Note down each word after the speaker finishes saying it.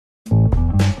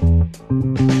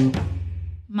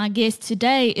My guest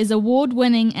today is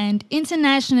award-winning and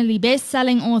internationally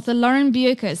best-selling author Lauren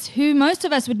Beukes, who most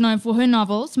of us would know for her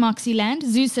novels Moxieland,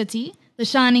 Zoo City, The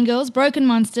Shining Girls, Broken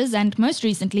Monsters, and most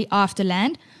recently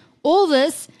Afterland. All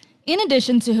this in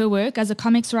addition to her work as a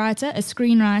comics writer, a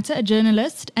screenwriter, a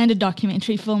journalist, and a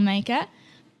documentary filmmaker.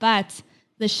 But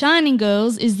The Shining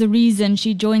Girls is the reason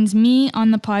she joins me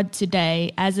on the pod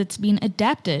today, as it's been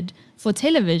adapted for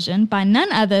television by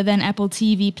none other than Apple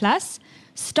TV+,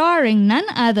 starring none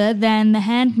other than The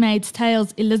Handmaid's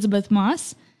Tale's Elizabeth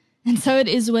Moss. And so it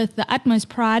is with the utmost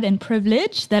pride and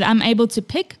privilege that I'm able to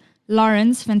pick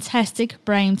Lauren's fantastic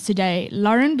brains today.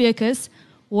 Lauren Beukes,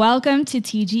 welcome to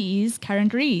TGE's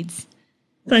Current Reads.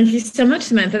 Thank you so much,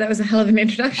 Samantha. That was a hell of an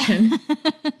introduction.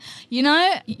 You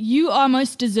know, you are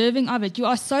most deserving of it. You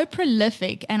are so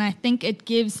prolific, and I think it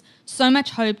gives so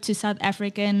much hope to South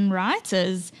African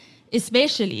writers,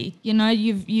 especially. You know,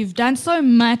 you've done so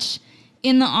much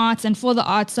in the arts and for the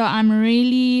arts, so I'm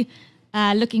really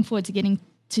looking forward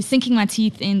to sinking my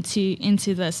teeth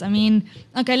into this. I mean,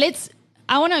 okay,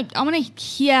 I want to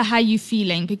hear how you're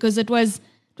feeling, because it was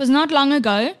not long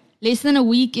ago, less than a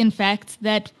week, in fact,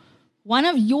 that one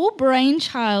of your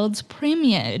brainchilds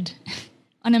premiered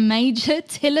on a major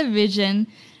television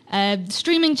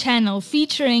streaming channel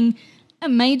featuring a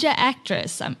major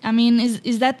actress. I mean,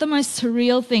 is that the most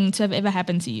surreal thing to have ever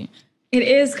happened to you? It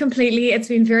is completely. It's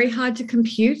been very hard to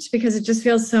compute because it just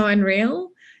feels so unreal.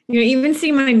 You know, even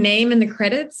seeing my name in the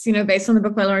credits, you know, based on the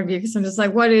book by Lauren Beukes, I'm just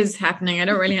like, what is happening? I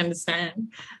don't really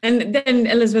understand. And then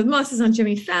Elizabeth Moss is on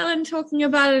Jimmy Fallon talking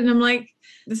about it. And I'm like,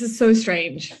 this is so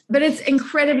strange. But it's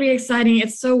incredibly exciting.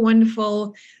 It's so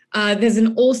wonderful. There's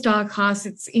an all-star cast.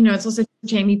 It's also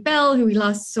Jamie Bell, who we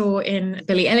last saw in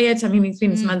Billy Elliot. I mean, he's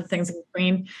been in some other things in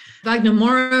between. Wagner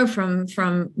Moura from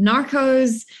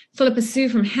Narcos, Philippa Sue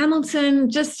from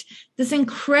Hamilton, just this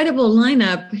incredible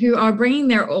lineup who are bringing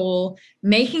their all,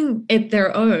 making it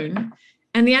their own.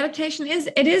 And the adaptation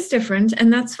is different,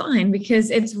 and that's fine because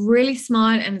it's really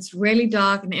smart and it's really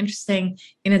dark and interesting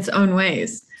in its own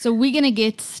ways. So we're going to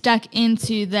get stuck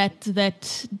into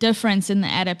that difference in the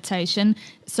adaptation.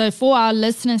 So for our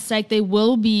listeners' sake, there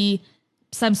will be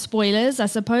some spoilers, I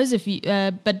suppose,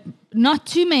 but not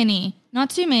too many.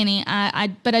 But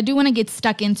I do want to get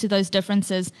stuck into those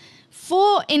differences.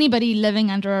 For anybody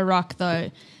living under a rock, though,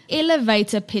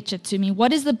 elevator pitch it to me.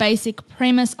 What is the basic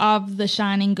premise of The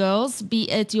Shining Girls, be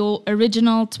it your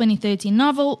original 2013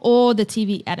 novel or the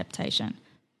TV adaptation?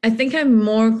 I think I'm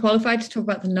more qualified to talk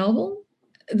about the novel.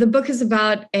 The book is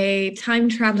about a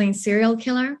time-traveling serial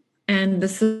killer and the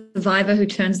survivor who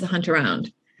turns the hunt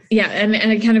around. Yeah, and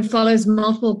it kind of follows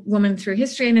multiple women through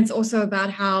history, and it's also about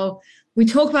how we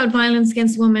talk about violence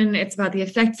against women. It's about the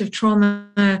effects of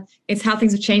trauma. It's how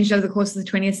things have changed over the course of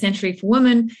the 20th century for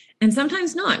women, and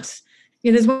sometimes not.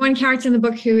 You know, there's one character in the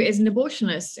book who is an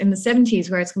abortionist in the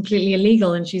 70s where it's completely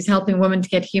illegal, and she's helping women to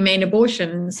get humane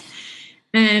abortions.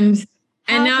 And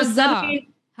now suddenly...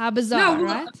 How bizarre,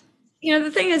 right? You know,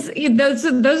 the thing is,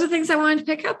 those are things I wanted to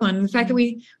pick up on. The fact that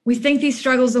we think these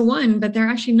struggles are won, but they're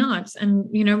actually not. And,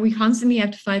 you know, we constantly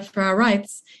have to fight for our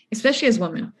rights, especially as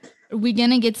women. We're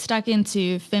going to get stuck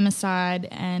into femicide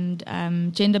and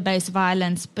gender-based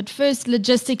violence. But first,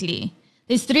 logistically,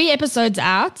 there's 3 episodes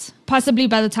out. Possibly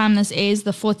by the time this airs,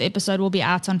 the 4th episode will be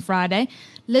out on Friday.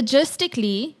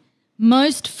 Logistically,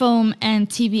 most film and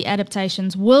TV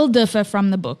adaptations will differ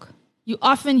from the book. You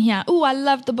often hear, oh, I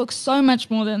love the book so much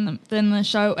more than the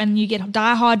show. And you get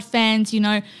diehard fans, you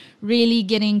know, really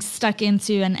getting stuck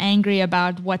into and angry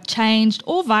about what changed,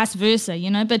 or vice versa,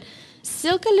 you know. But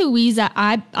Silke Louisa,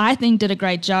 I think, did a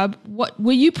great job.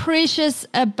 Were you precious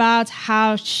about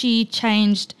how she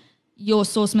changed your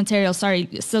source material? Sorry,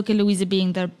 Silke Louisa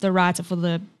being the writer for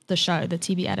the show, the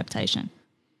TV adaptation.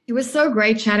 It was so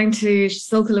great chatting to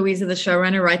Silke Louisa, the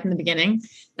showrunner, right in the beginning.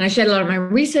 And I shared a lot of my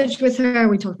research with her.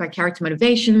 We talked about character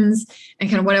motivations and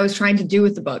kind of what I was trying to do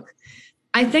with the book.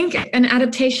 I think an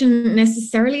adaptation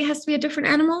necessarily has to be a different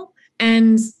animal.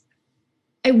 And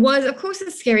it was, of course,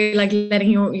 it's scary, like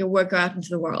letting your work go out into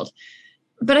the world.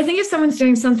 But I think if someone's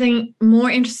doing something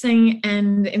more interesting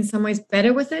and in some ways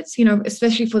better with it, you know,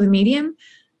 especially for the medium,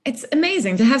 it's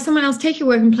amazing to have someone else take your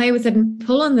work and play with it and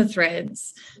pull on the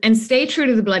threads and stay true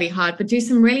to the bloody heart, but do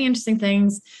some really interesting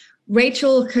things.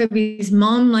 Rachel Kirby's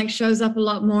mom shows up a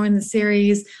lot more in the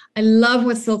series. I love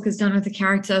what Silke has done with the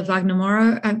character of Wagner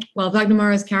Moura. Wagner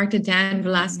Moura's character, Dan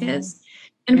Velasquez.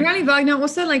 And apparently Wagner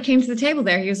also came to the table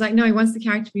there. He was like, no, he wants the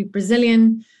character to be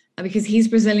Brazilian because he's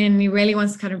Brazilian. And he really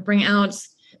wants to kind of bring out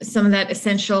some of that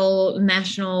essential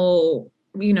national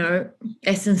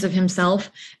essence of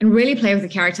himself and really play with the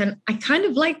character. And I kind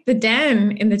of like the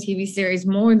Dan in the TV series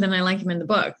more than I like him in the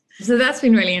book. So that's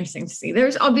been really interesting to see.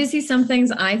 There's obviously some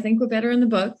things I think were better in the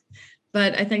book,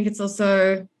 but I think it's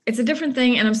a different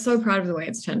thing. And I'm so proud of the way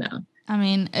it's turned out. I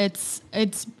mean, it's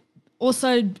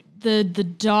also the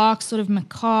dark sort of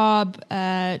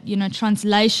macabre,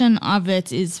 translation of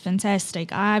it is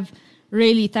fantastic. I've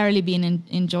really thoroughly been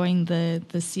enjoying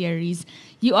the series.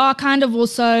 You are kind of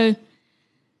also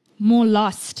more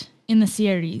lost in the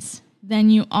series than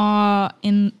you are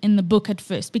in the book at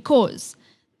first, because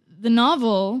the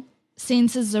novel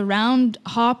centers around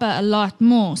Harper a lot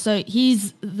more. So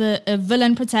he's a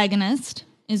villain protagonist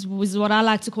is what I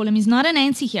like to call him. He's not an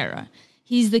anti-hero.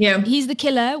 He's the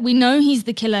killer. We know he's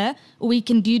the killer. We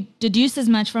can deduce as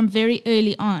much from very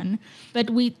early on. But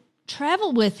we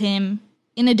travel with him,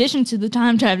 in addition to the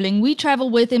time traveling, we travel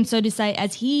with him, so to say,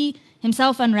 as he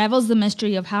himself unravels the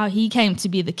mystery of how he came to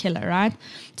be the killer, right?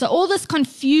 So all this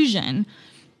confusion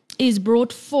is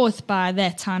brought forth by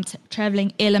that time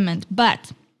traveling element.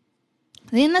 But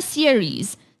then the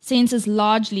series centers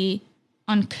largely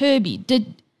on Kirby.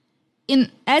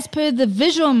 As per the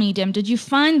visual medium, did you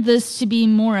find this to be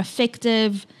more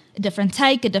effective, a different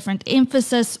take, a different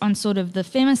emphasis on sort of the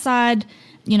femicide,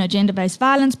 gender-based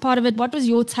violence part of it? What was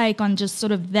your take on just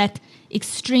sort of that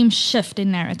extreme shift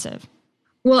in narrative?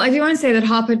 Well, I do want to say that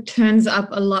Harper turns up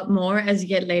a lot more as you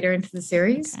get later into the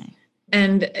series. Okay.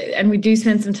 And we do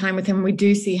spend some time with him. We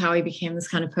do see how he became this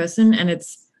kind of person, and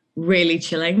it's really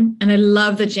chilling. And I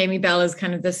love that Jamie Bell is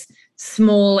kind of this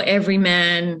small,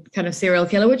 everyman kind of serial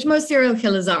killer, which most serial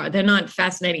killers are. They're not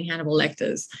fascinating Hannibal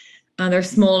Lecters. They're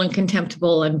small and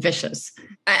contemptible and vicious.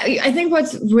 I think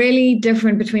what's really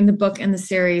different between the book and the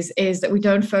series is that we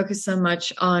don't focus so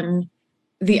much on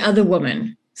the other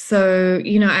woman. So,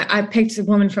 I picked a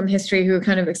woman from history who were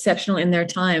kind of exceptional in their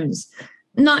times.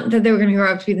 Not that they were going to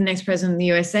grow up to be the next president of the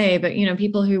USA, but,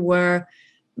 people who were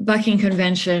bucking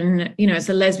convention. It's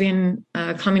a lesbian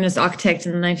communist architect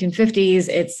in the 1950s.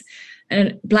 It's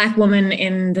a Black woman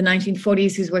in the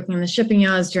 1940s who's working in the shipping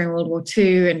yards during World War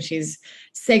II, and she's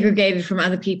segregated from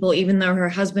other people, even though her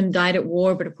husband died at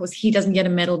war. But of course, he doesn't get a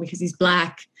medal because he's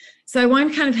Black. So I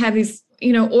want to kind of have these,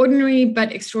 ordinary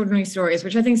but extraordinary stories,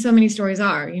 which I think so many stories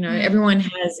are. Everyone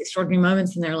has extraordinary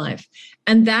moments in their life.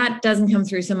 And that doesn't come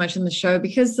through so much in the show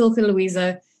because Silke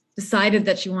Louisa decided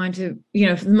that she wanted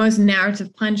to, the most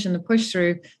narrative punch and the push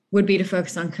through would be to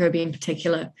focus on Kirby in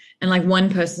particular and like one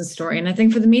person's story. And I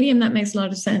think for the medium, that makes a lot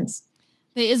of sense.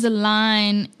 There is a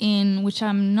line in which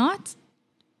I'm not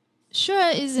sure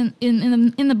is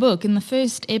in the book, in the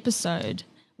first episode,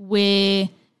 where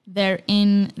they're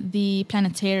in the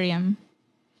planetarium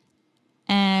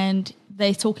and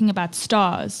they're talking about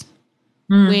stars,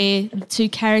 where the two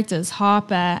characters,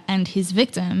 Harper and his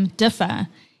victim, differ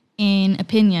in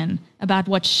opinion about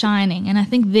what's shining. And I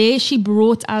think there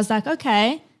I was like,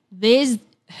 okay, there's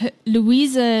Silke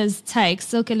Louisa's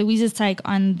take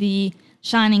on the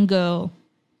shining girl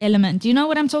element. Do you know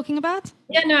what I'm talking about?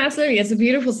 Yeah, no, absolutely. It's a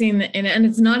beautiful scene and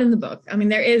it's not in the book. I mean,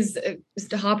 there is,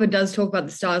 Mr. Harper does talk about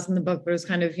the stars in the book, but it's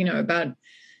kind of, about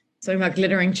something about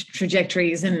glittering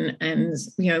trajectories and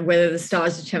whether the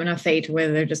stars determine our fate or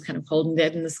whether they're just kind of cold and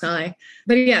dead in the sky.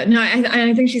 But yeah, no,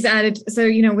 I think she's added, so,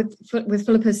 with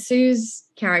Philippa Sue's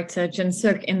character, Jin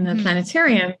Suk, in the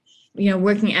planetarium,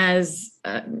 working as,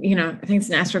 I think it's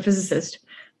an astrophysicist.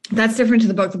 That's different to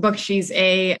the book. The book, she's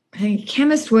a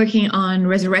chemist working on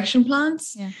resurrection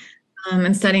plants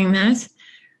and studying that.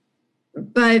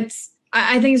 But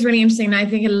I think it's really interesting. And I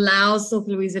think it allows Silke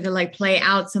Louisa to play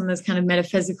out some of those kind of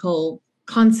metaphysical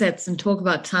concepts and talk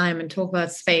about time and talk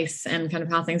about space and kind of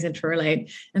how things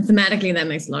interrelate. And thematically, that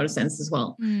makes a lot of sense as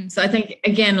well. So I think,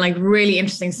 again, really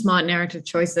interesting, smart narrative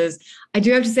choices. I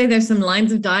do have to say there's some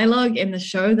lines of dialogue in the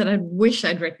show that I wish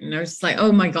I'd written. I was just like,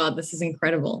 oh my God, this is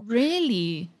incredible.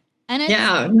 Really? And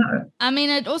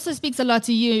it also speaks a lot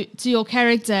to you, to your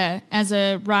character as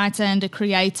a writer and a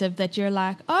creative, that you're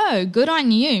like, oh, good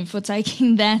on you for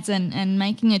taking that and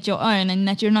making it your own, and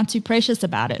that you're not too precious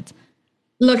about it.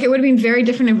 Look, it would have been very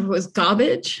different if it was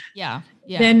garbage. Yeah.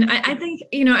 Then I think,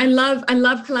 I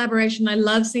love collaboration. I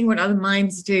love seeing what other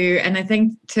minds do. And I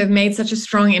think to have made such a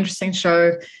strong, interesting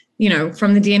show,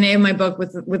 from the DNA of my book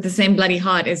with the same bloody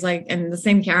heart and the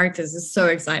same characters is so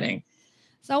exciting.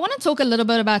 So I want to talk a little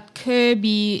bit about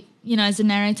Kirby, as a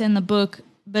narrator in the book,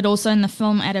 but also in the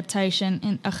film adaptation,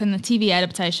 in the TV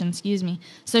adaptation, excuse me.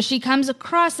 So she comes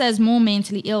across as more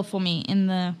mentally ill for me in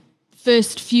the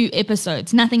first few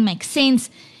episodes. Nothing makes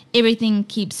sense. Everything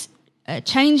keeps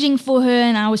changing for her.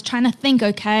 And I was trying to think,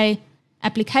 okay,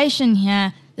 application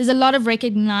here. There's a lot of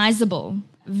recognizable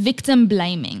victim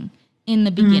blaming in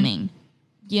the beginning.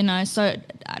 You know, so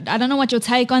I don't know what your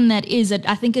take on that is.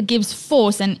 I think it gives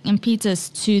force and impetus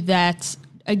to that,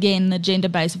 again, the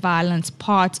gender-based violence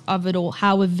part of it all,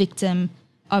 how a victim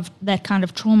of that kind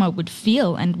of trauma would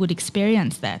feel and would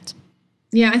experience that.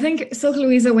 Yeah, I think Silke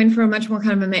Louisa went for a much more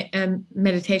kind of a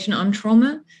meditation on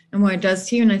trauma and what it does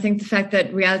to you. And I think the fact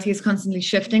that reality is constantly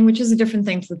shifting, which is a different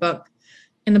thing to the book.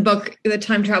 In the book, the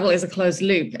time travel is a closed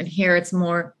loop. And here it's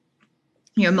more,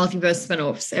 multiverse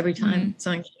spin-offs every time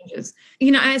something changes.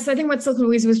 So I think what Silke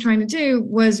Louisa was trying to do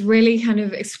was really kind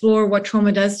of explore what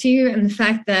trauma does to you and the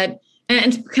fact that,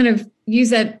 and to kind of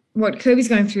use that, what Kirby's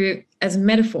going through as a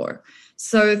metaphor.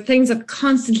 So things are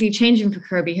constantly changing for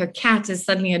Kirby. Her cat is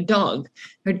suddenly a dog.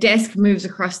 Her desk moves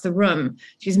across the room.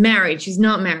 She's married. She's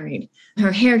not married.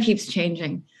 Her hair keeps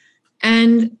changing.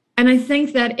 And I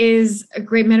think that is a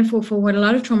great metaphor for what a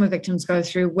lot of trauma victims go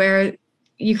through, where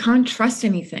you can't trust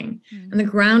anything. And the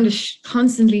ground is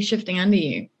constantly shifting under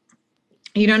you.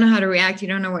 You don't know how to react. You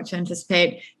don't know what to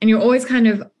anticipate. And you're always kind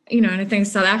of, and I think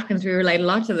South Africans, we relate a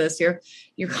lot to this.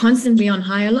 You're constantly on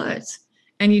high alert.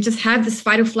 And you just have this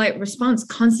fight or flight response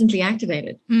constantly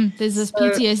activated. There's this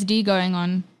PTSD going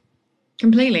on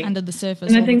completely under the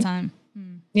surface all the time.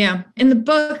 Yeah. In the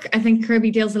book, I think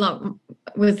Kirby deals a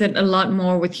lot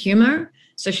more with humor.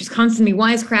 So she's constantly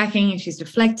wisecracking and she's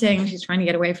deflecting. She's trying to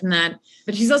get away from that.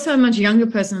 But she's also a much younger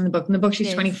person in the book. In the book,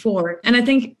 she's 24. And I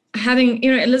think having,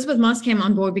 Elizabeth Moss came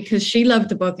on board because she loved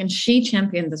the book and she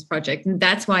championed this project. And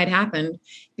that's why it happened,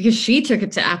 because she took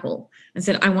it to Apple and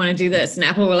said, I want to do this. And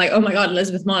Apple were like, oh my God,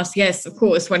 Elizabeth Moss. Yes, of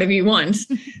course, whatever you want.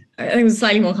 I think it was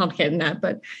slightly more complicated than that.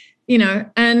 But,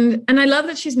 and I love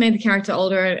that she's made the character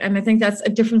older. And I think that's a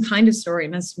different kind of story.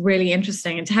 And that's really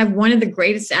interesting. And to have one of the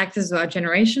greatest actors of our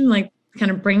generation, like, kind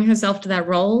of bring herself to that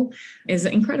role is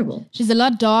incredible. She's a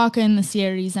lot darker in the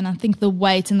series. And I think the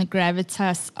weight and the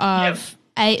gravitas of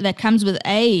that comes with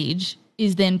age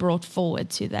is then brought forward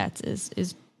to that is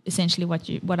essentially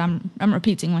what I'm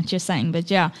repeating what you're saying. But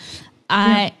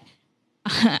I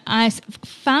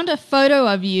found a photo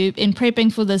of you in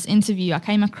prepping for this interview. I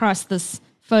came across this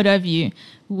photo of you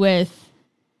with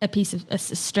a piece of a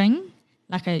string,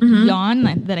 like a yarn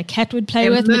that a cat would play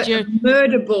with. But you're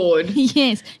murder board.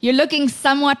 Yes, you're looking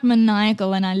somewhat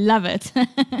maniacal, and I love it.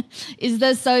 Is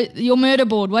this so? Your murder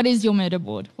board? What is your murder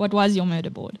board? What was your murder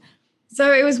board?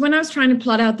 So it was when I was trying to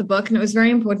plot out the book, and it was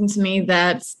very important to me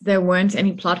that there weren't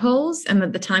any plot holes and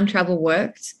that the time travel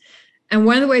worked. And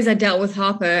one of the ways I dealt with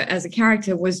Harper as a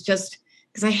character was just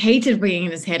because I hated being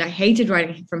in his head. I hated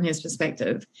writing from his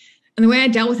perspective. And the way I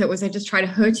dealt with it was I just tried to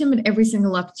hurt him at every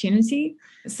single opportunity.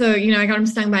 So, I got him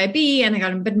stung by a bee and I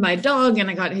got him bitten by a dog and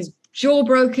I got his jaw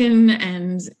broken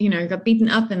and, got beaten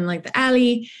up in like the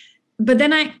alley. But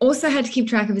then I also had to keep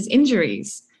track of his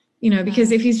injuries,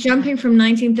 because if he's jumping from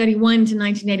 1931 to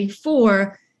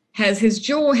 1984, has his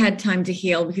jaw had time to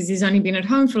heal because he's only been at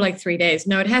home for like 3 days?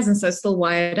 No, it hasn't. So it's still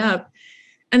wired up.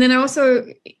 And then I also,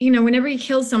 whenever he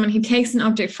kills someone, he takes an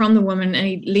object from the woman and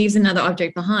he leaves another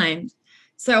object behind.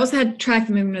 So I also had to track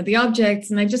the movement of the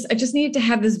objects. And I just needed to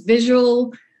have this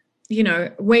visual,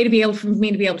 way to be able for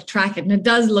me to be able to track it. And it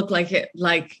does look like a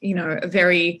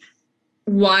very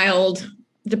wild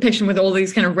depiction with all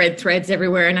these kind of red threads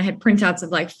everywhere. And I had printouts of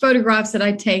like photographs that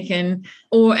I'd taken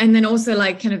and then also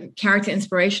like kind of character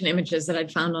inspiration images that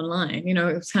I'd found online.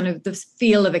 It was kind of the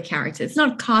feel of a character. It's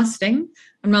not casting.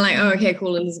 I'm not like, oh, okay,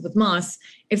 cool, Elizabeth Moss.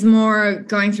 It's more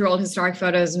going through old historic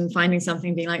photos and finding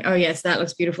something, being like, oh, yes, that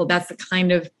looks beautiful. That's the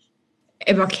kind of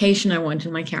evocation I want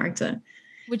in my character.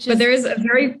 But there is a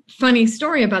very funny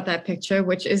story about that picture,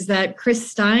 which is that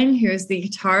Chris Stein, who is the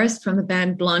guitarist from the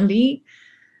band Blondie,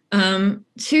 2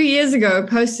 years ago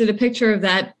posted a picture of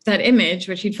that image,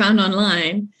 which he'd found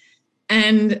online,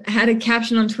 and had a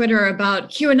caption on Twitter about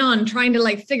QAnon trying to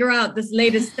like figure out this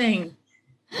latest thing.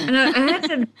 And I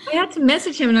had to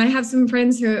message him, and I have some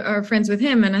friends who are friends with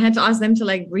him, and I had to ask them to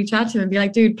like reach out to him and be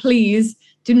like, dude, please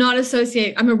do not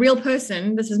associate. I'm a real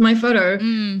person. This is my photo.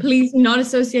 Please do not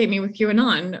associate me with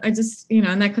QAnon. I just,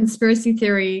 and that conspiracy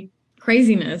theory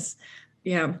craziness.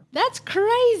 Yeah. That's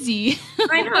crazy.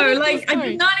 I know. Like, I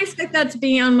did not expect that to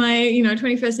be on my,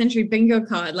 21st century bingo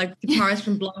card, like the guitarist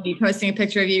from Blondie posting a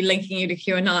picture of you linking you to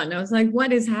QAnon. And I was like,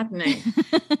 what is happening?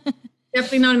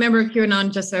 Definitely not a member of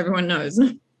QAnon, just so everyone knows.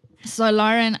 So,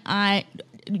 Lauren,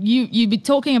 you've been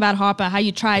talking about Harper, how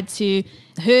you tried to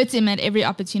hurt him at every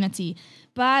opportunity.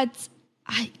 But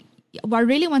I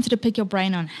really wanted to pick your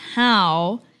brain on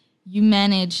how you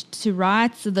managed to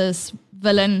write this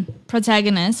villain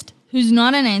protagonist who's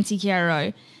not an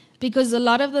anti-hero. Because a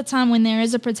lot of the time when there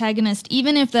is a protagonist,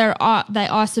 even if they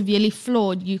are severely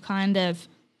flawed, you kind of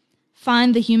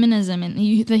find the humanism and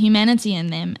the humanity in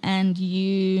them, and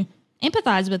you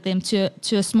empathize with them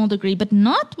to a small degree, but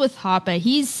not with Harper.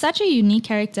 He's such a unique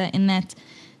character in that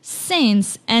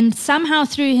sense, and somehow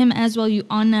through him as well, you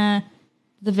honor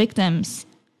the victims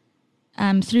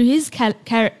through his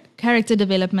character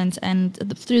development and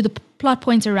through the plot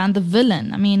points around the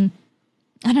villain. I mean,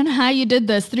 I don't know how you did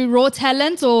this, through raw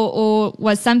talent or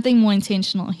was something more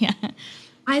intentional? Yeah.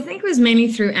 I think it was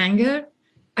mainly through anger.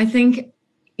 I think,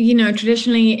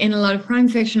 traditionally in a lot of crime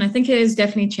fiction, I think it is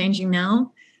definitely changing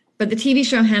now. But the TV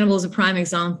show Hannibal is a prime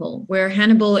example where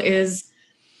Hannibal is,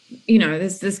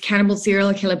 this cannibal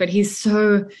serial killer, but he's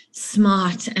so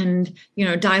smart and,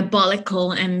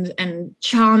 diabolical and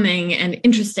charming and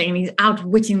interesting. And he's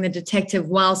outwitting the detective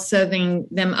while serving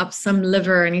them up some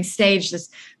liver. And he staged this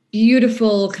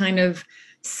beautiful kind of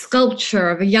sculpture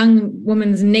of a young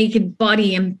woman's naked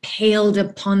body impaled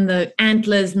upon the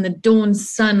antlers and the dawn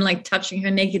sun, like touching her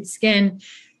naked skin.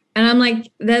 And I'm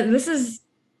like, this is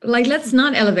like, let's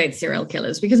not elevate serial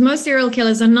killers, because most serial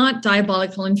killers are not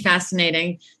diabolical and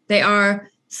fascinating. They are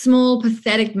small,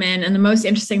 pathetic men. And the most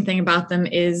interesting thing about them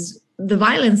is the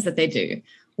violence that they do,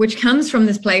 which comes from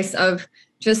this place of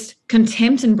just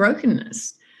contempt and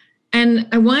brokenness. And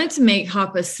I wanted to make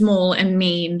Harper small and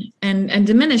mean and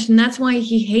diminished. And that's why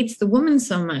he hates the woman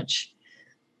so much,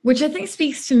 which I think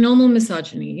speaks to normal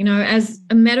misogyny, as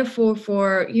a metaphor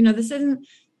for, this isn't,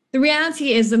 the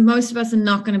reality is that most of us are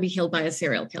not going to be killed by a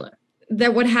serial killer.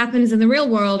 That what happens in the real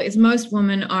world is most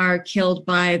women are killed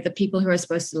by the people who are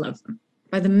supposed to love them,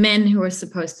 by the men who are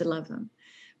supposed to love them.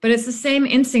 But it's the same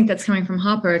instinct that's coming from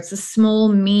Harper. It's a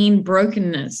small, mean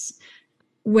brokenness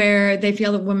where they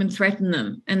feel that women threaten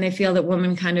them and they feel that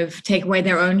women kind of take away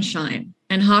their own shine.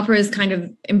 And Harper is kind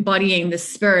of embodying the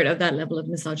spirit of that level of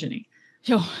misogyny.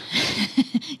 Sure.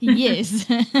 Yes.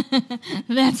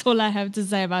 That's all I have to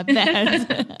say about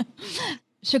that.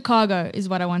 Chicago is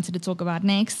what I wanted to talk about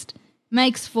next.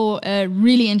 Makes for a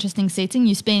really interesting setting.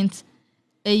 You spent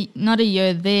not a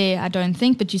year there, I don't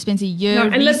think, but you spent a year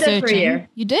researching. I lived there for a year.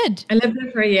 You did? I lived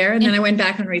there for a year, and then I went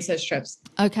back on research trips.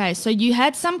 Okay, so you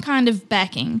had some kind of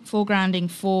backing,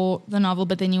 foregrounding for the novel,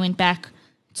 but then you went back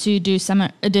to do some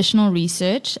additional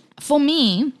research. For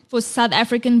me, for South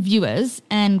African viewers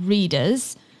and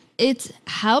readers, it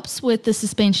helps with the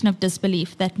suspension of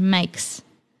disbelief that makes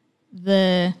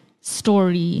the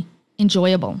story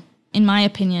enjoyable, in my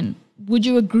opinion. Would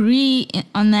you agree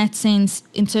on that sense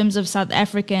in terms of South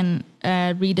African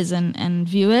readers and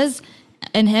viewers?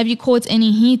 And have you caught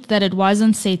any heat that it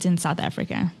wasn't set in South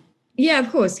Africa? Yeah,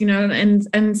 of course,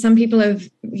 and some people have,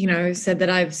 said that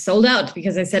I've sold out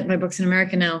because I set my books in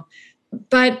America now.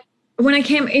 But when I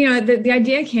came, the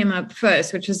idea came up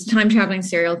first, which was a time-traveling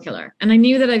serial killer. And I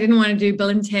knew that I didn't want to do Bill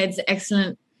and Ted's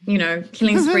excellent,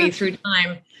 killing spree through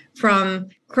time from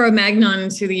Cro-Magnon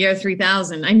to the year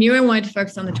 3000. I knew I wanted to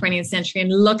focus on the 20th century and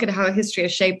look at how history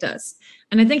has shaped us.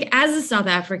 And I think as a South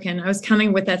African, I was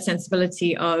coming with that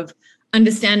sensibility of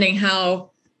understanding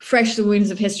how fresh the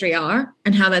wounds of history are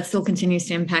and how that still continues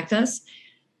to impact us.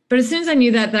 But as soon as I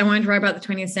knew that I wanted to write about the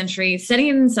 20th century, setting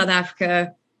it in South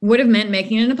Africa would have meant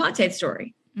making an apartheid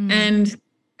story. And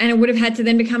it would have had to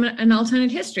then become an alternate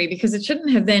history, because it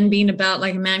shouldn't have then been about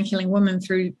like a man killing woman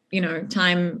through,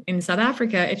 time in South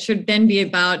Africa. It should then be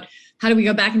about how do we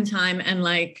go back in time and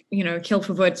kill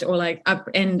Verwoerd or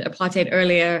upend apartheid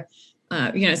earlier,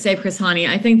 save Chris Hani.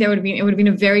 I think it would have been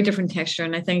a very different texture.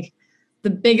 And I think the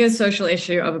bigger social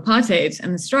issue of apartheid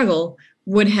and the struggle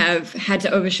would have had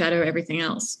to overshadow everything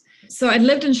else. So I'd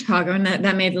lived in Chicago, and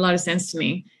that made a lot of sense to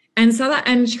me. And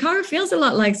Chicago feels a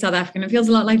lot like South Africa, and it feels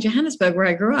a lot like Johannesburg, where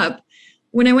I grew up.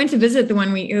 When I went to visit the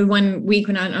one week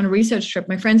when I on a research trip,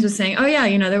 my friends were saying, "Oh yeah,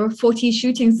 there were 40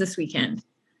 shootings this weekend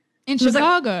in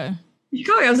Chicago."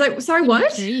 Chicago. I was like, "Sorry,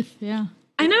 what?" Grief, yeah,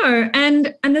 I know.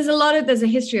 And there's a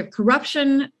history of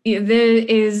corruption. There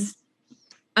is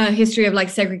a history of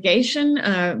segregation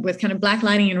with kind of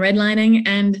blacklining and redlining.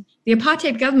 And the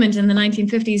apartheid government in the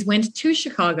 1950s went to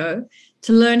Chicago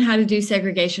to learn how to do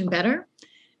segregation better.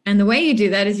 And the way you do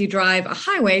that is you drive a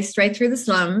highway straight through the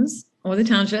slums or the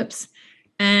townships.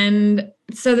 And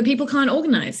so the people can't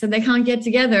organize, so they can't get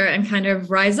together and kind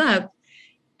of rise up.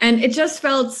 And it just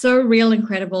felt so real and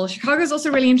credible. Chicago is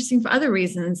also really interesting for other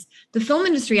reasons. The film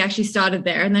industry actually started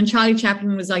there. And then Charlie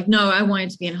Chaplin was like, no, I wanted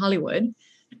to be in Hollywood.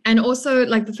 And also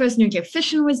the first nuclear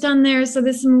fission was done there. So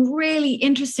there's some really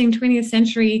interesting 20th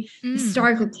century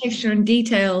historical texture and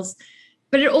details.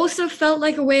 But it also felt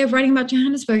like a way of writing about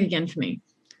Johannesburg again for me.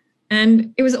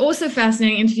 And it was also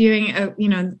fascinating interviewing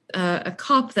a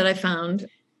cop that I found,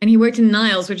 and he worked in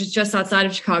Niles, which is just outside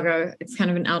of Chicago. It's kind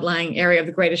of an outlying area of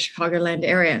the greater Chicagoland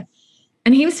area.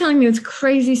 And he was telling me this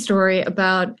crazy story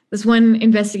about this one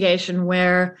investigation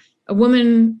where a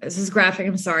woman, this is graphic,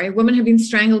 I'm sorry, a woman had been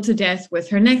strangled to death with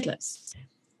her necklace.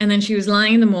 And then she was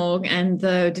lying in the morgue, and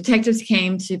the detectives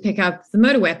came to pick up the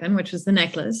murder weapon, which was the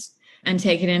necklace, and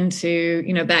take it into,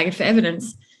 bag it for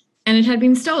evidence. And it had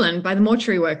been stolen by the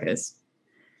mortuary workers.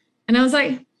 And I was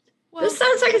like, this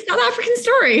sounds like a South African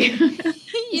story.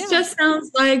 Yeah. It just sounds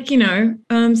like,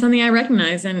 something I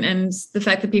recognize, and the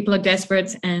fact that people are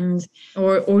desperate and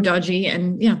or dodgy,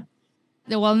 and yeah.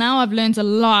 Well, now I've learned a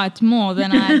lot more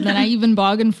than I even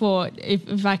bargained for,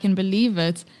 if I can believe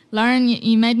it. Lauren,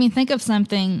 you made me think of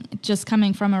something just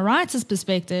coming from a writer's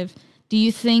perspective. Do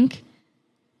you think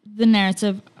the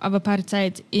narrative of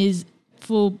apartheid is,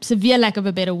 for severe lack of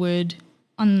a better word,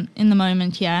 in the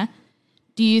moment here,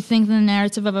 do you think the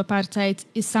narrative of apartheid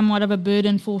is somewhat of a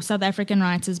burden for South African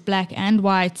writers, black and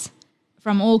white,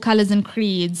 from all colours and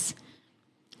creeds,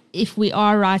 if we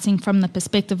are writing from the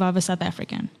perspective of a South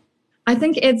African? I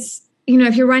think it's,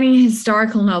 if you're writing a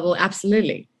historical novel,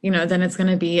 absolutely, then it's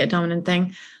going to be a dominant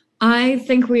thing. I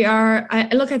think we are, I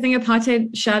think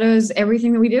apartheid shadows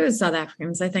everything that we do as South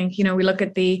Africans. I think, we look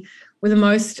at we're the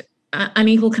most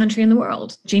unequal country in the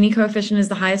world. Gini coefficient is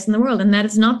the highest in the world. And that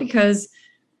is not because,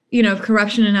 of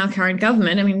corruption in our current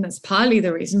government. I mean, that's partly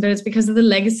the reason, but it's because of the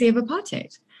legacy of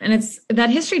apartheid. And it's that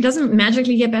history doesn't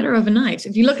magically get better overnight.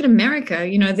 If you look at America,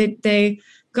 they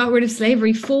got rid of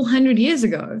slavery 400 years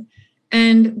ago.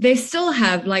 And they still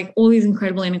have like all these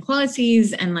incredible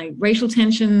inequalities and like racial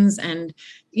tensions and,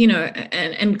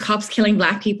 and cops killing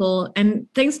Black people, and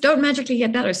things don't magically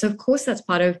get better. So of course, that's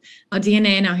part of our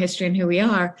DNA and our history and who we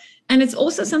are. And it's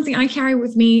also something I carry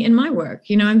with me in my work.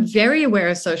 I'm very aware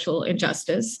of social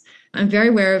injustice. I'm very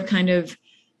aware of kind of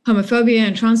homophobia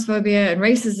and transphobia and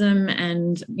racism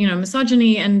and,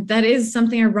 misogyny. And that is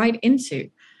something I write into.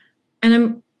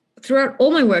 And throughout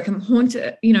all my work, I'm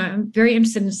haunted, I'm very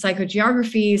interested in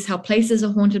psychogeographies, how places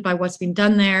are haunted by what's been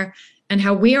done there, and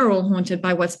how we are all haunted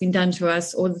by what's been done to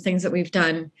us or the things that we've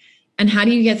done. And how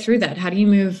do you get through that? How do you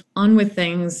move on with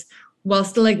things while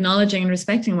still acknowledging and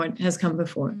respecting what has come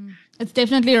before? It's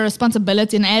definitely a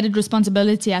responsibility, an added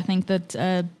responsibility, I think,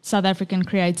 that South African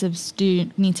creatives do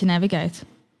need to navigate.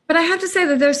 But I have to say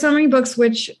that there's so many books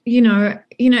which,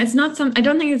 it's not I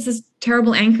don't think it's this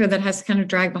terrible anchor that has to kind of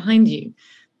drag behind you.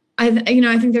 I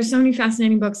think there's so many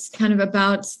fascinating books kind of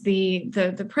about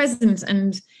the present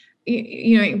and,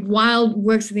 wild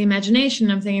works of the imagination.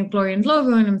 I'm thinking of Gloria and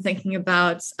Vlogo, and I'm thinking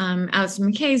about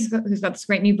Alison McKay's, who's got this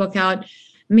great new book out.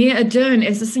 Mia Adern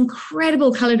is this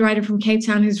incredible colored writer from Cape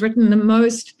Town who's written the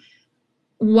most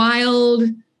wild,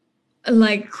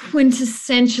 like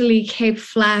quintessentially Cape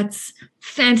Flats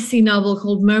fantasy novel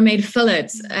called Mermaid Fillet,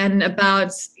 and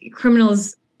about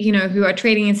criminals who are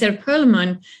trading, instead of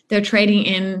perlamon, they're trading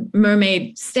in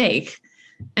mermaid steak.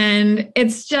 And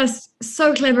it's just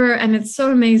so clever and it's so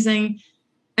amazing.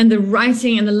 And the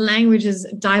writing and the language is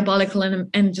diabolical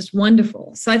and just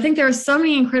wonderful. So I think there are so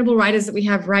many incredible writers that we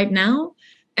have right now,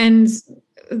 and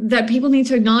that people need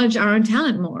to acknowledge our own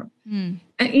talent more. And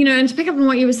to pick up on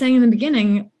what you were saying in the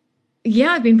beginning,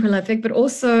 yeah, I've been prolific, but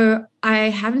also I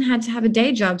haven't had to have a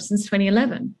day job since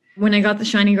 2011 when I got the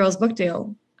Shining Girls book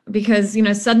deal. Because,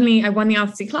 suddenly I won the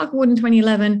Arthur C. Clarke Award in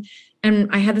 2011, and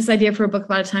I had this idea for a book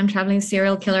about a time-traveling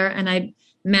serial killer, and I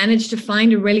managed to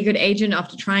find a really good agent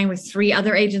after trying with 3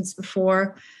 other agents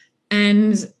before.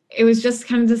 And it was just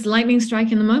kind of this lightning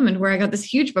strike in the moment where I got this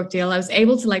huge book deal. I was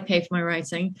able to pay for my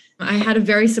writing. I had a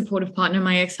very supportive partner,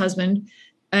 my ex-husband,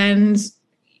 and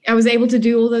I was able to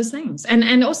do all those things.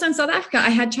 And also in South Africa, I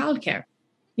had childcare,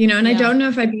 and I don't know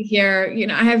if I'd be here.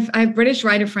 I have British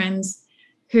writer friends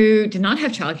who did not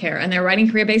have childcare, and their writing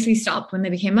career basically stopped when they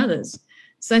became mothers.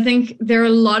 So I think there are a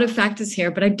lot of factors here,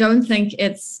 but I don't think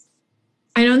South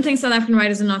African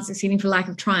writers are not succeeding for lack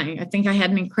of trying. I think I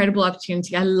had an incredible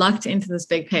opportunity. I lucked into this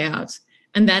big payout,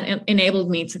 and that enabled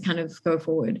me to kind of go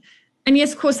forward. And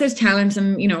yes, of course, there's talent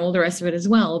and, all the rest of it as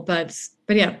well. But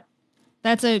yeah.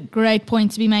 That's a great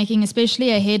point to be making, especially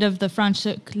ahead of the French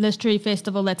Literary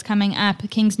Festival that's coming up,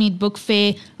 Kingsmead Book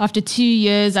Fair, after 2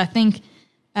 years, I think.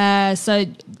 So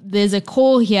there's a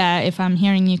call here, if I'm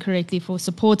hearing you correctly, for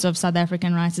support of South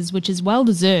African writers, which is well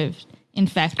deserved, in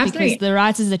fact. Absolutely. Because the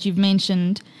writers that you've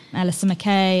mentioned, Alison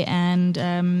McKay and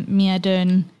Mia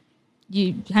Adern,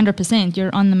 100%,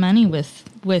 you're on the money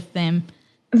with them.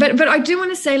 But I do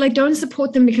want to say, don't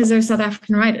support them because they're South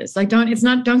African writers.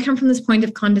 Don't come from this point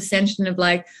of condescension of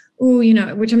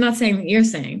which I'm not saying that you're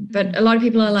saying, but a lot of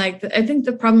people are I think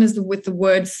the problem is with the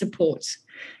word support.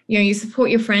 You support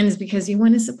your friends because you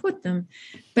want to support them.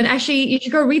 But actually, you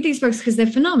should go read these books because they're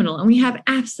phenomenal. And we have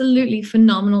absolutely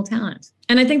phenomenal talent.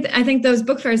 And I think those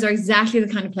book fairs are exactly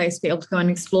the kind of place to be able to go and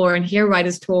explore and hear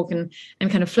writers talk and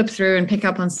kind of flip through and pick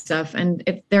up on stuff.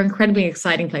 And they're incredibly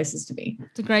exciting places to be.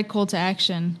 It's a great call to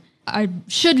action. I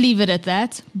should leave it at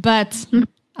that, but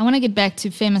I want to get back to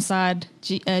femicide,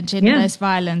 gender-based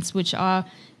violence, which are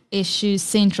issues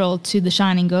central to The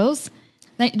Shining Girls.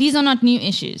 These are not new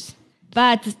issues,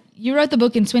 but you wrote the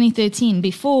book in 2013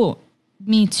 before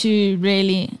Me Too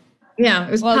really... Yeah,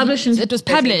 it was published. It was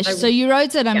published, so you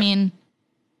wrote it, I mean...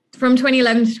 From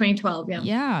 2011 to 2012, yeah.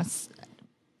 Yes.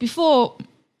 Before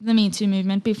the Me Too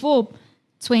movement, before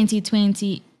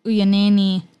 2020,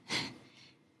 Uyaneni,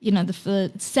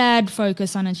 the sad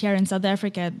focus on it here in South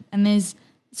Africa, and there's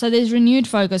renewed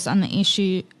focus on the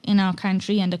issue in our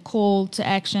country and a call to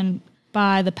action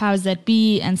by the powers that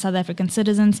be and South African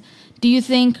citizens. Do you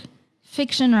think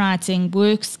fiction writing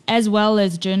works as well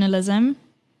as journalism,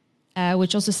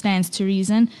 which also stands to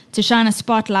reason, to shine a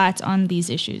spotlight on these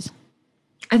issues?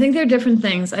 I think they're different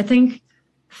things. I think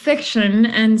fiction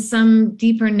and some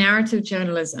deeper narrative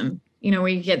journalism, where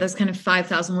you get those kind of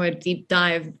 5,000-word deep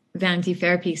dive Vanity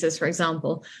Fair pieces, for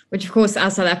example, which, of course,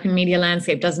 our South African media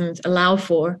landscape doesn't allow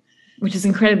for, which is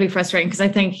incredibly frustrating because I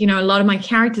think, a lot of my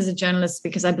characters are journalists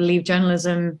because I believe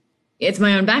journalism, it's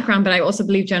my own background, but I also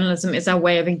believe journalism is our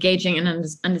way of engaging and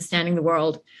understanding the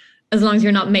world, as long as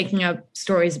you're not making up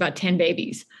stories about 10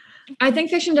 babies. I think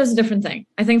fiction does a different thing.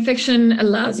 I think fiction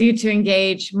allows you to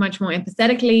engage much more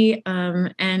empathetically,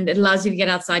 and it allows you to get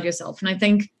outside yourself. And I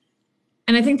think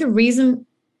the reason,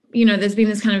 there's been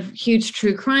this kind of huge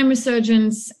true crime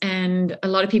resurgence and a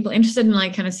lot of people interested in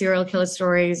like kind of serial killer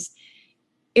stories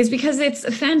is because it's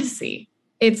a fantasy.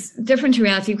 It's different to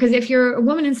reality. Because if you're a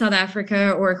woman in South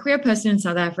Africa or a queer person in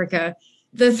South Africa,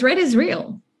 the threat is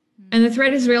real. And the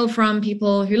threat is real from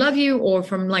people who love you or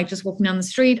from like just walking down the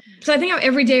street. So I think our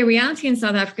everyday reality in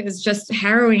South Africa is just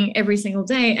harrowing every single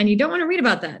day. And you don't want to read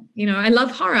about that. I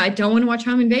love horror. I don't want to watch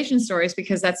home invasion stories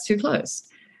because that's too close.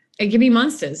 Give me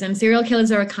monsters, and serial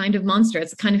killers are a kind of monster.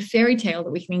 It's a kind of fairy tale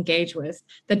that we can engage with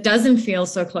that doesn't feel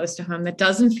so close to home, that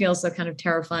doesn't feel so kind of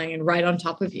terrifying and right on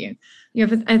top of you.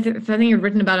 If I think you'd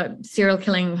written about a serial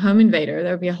killing home invader,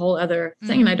 there would be a whole other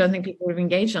thing. And I don't think people would have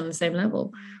engaged on the same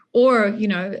level. Or,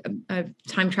 a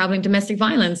time traveling domestic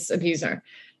violence abuser.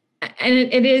 And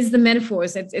it is the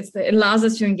metaphors. It allows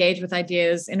us to engage with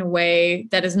ideas in a way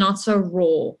that is not so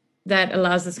raw, that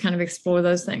allows us to kind of explore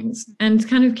those things and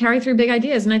kind of carry through big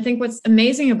ideas. And I think what's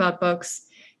amazing about books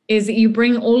is that you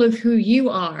bring all of who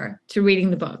you are to reading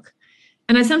the book.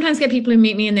 And I sometimes get people who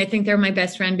meet me and they think they're my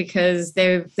best friend because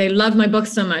they love my book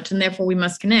so much and therefore we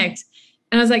must connect.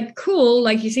 And I was like, cool,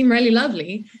 like you seem really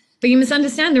lovely, but you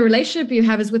misunderstand the relationship you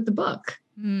have is with the book.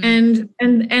 And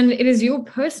it is your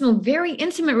personal, very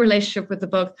intimate relationship with the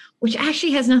book, which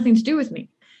actually has nothing to do with me.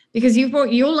 Because you've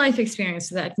brought your life experience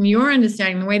to that and your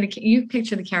understanding, the way that you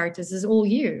picture the characters is all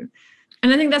you.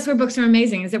 And I think that's where books are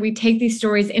amazing, is that we take these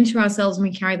stories into ourselves and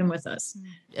we carry them with us.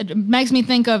 It makes me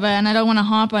think of, and I don't want to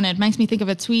harp on it, makes me think of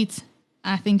a tweet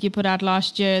I think you put out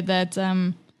last year that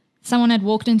someone had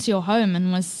walked into your home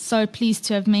and was so pleased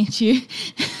to have met you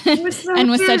and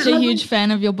was such a huge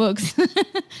fan of your books.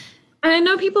 And I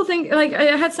know people think, like,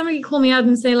 I had somebody call me out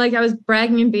and say, like, I was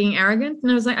bragging and being arrogant.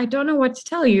 And I was like, I don't know what to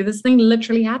tell you. This thing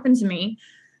literally happened to me.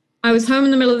 I was home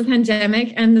in the middle of the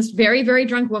pandemic, and this very, very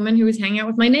drunk woman who was hanging out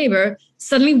with my neighbor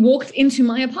suddenly walked into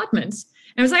my apartment.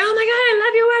 And I was like, oh, my God, I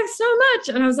love your work so much.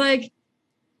 And I was like,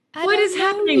 what is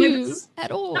happening? At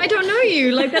all. I don't know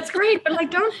you. Like, that's great. But, like,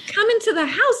 don't come into the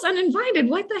house uninvited.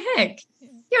 What the heck?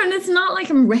 Yeah, and it's not like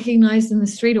I'm recognized in the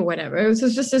street or whatever. It was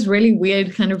just this really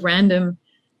weird kind of random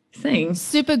thing.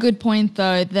 Super good point,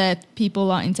 though, that people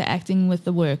are interacting with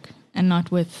the work and not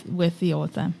with the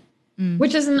author.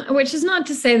 Which is not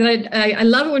to say that I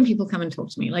love it when people come and talk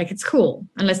to me. Like, it's cool,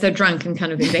 unless they're drunk and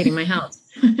kind of invading my house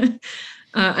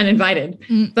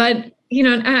uninvited. But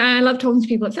I love talking to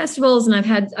people at festivals, and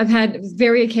I've had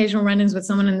very occasional run-ins with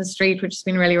someone in the street, which has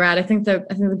been really rad. I think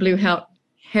the blue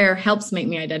hair helps make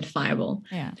me identifiable.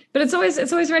 Yeah. But it's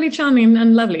always really charming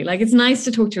and lovely. Like, it's nice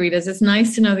to talk to readers. It's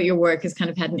nice to know that your work has kind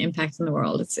of had an impact in the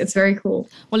world. It's very cool.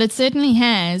 Well, it certainly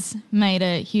has made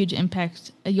a huge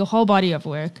impact, your whole body of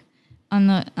work on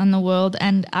the world.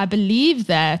 And I believe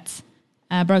that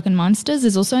Broken Monsters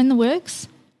is also in the works.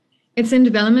 It's in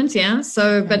development, yeah.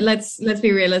 So, but let's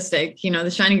be realistic.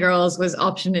 The Shining Girls was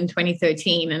optioned in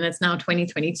 2013 and it's now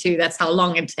 2022. That's how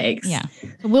long it takes. Yeah.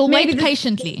 We'll wait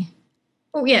patiently.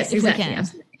 Oh, yes,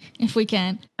 exactly. If we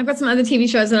can. I've got some other TV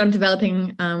shows that I'm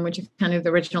developing, which are kind of the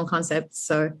original concepts.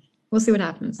 So we'll see what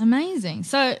happens. Amazing.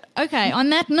 So, okay, on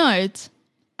that note,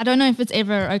 I don't know if it's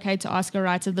ever okay to ask a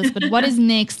writer this, but what is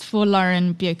next for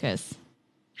Lauren Beukes?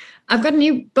 I've got a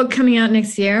new book coming out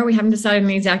next year. We haven't decided on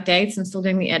the exact dates. I'm still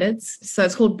doing the edits. So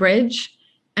it's called Bridge,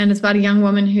 and it's about a young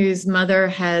woman whose mother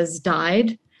has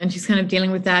died, and she's kind of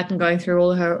dealing with that and going through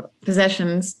all her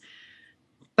possessions.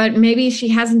 But maybe she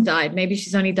hasn't died. Maybe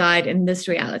she's only died in this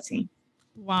reality.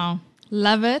 Wow.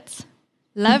 Love it.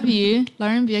 Love you,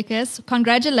 Lauren Beukes.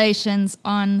 Congratulations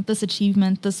on this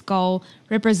achievement, this goal,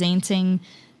 representing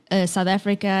South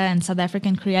Africa and South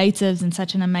African creatives in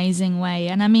such an amazing way.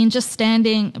 And I mean, just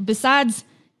standing, besides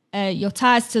your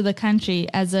ties to the country,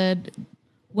 as a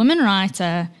woman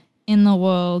writer in the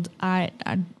world, I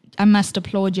must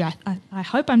applaud you. I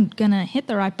hope I'm going to hit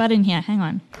the right button here. Hang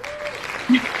on.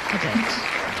 I did.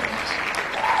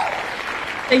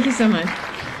 Thank you so much.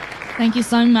 Thank you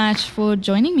so much for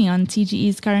joining me on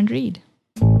TGE's Current Read.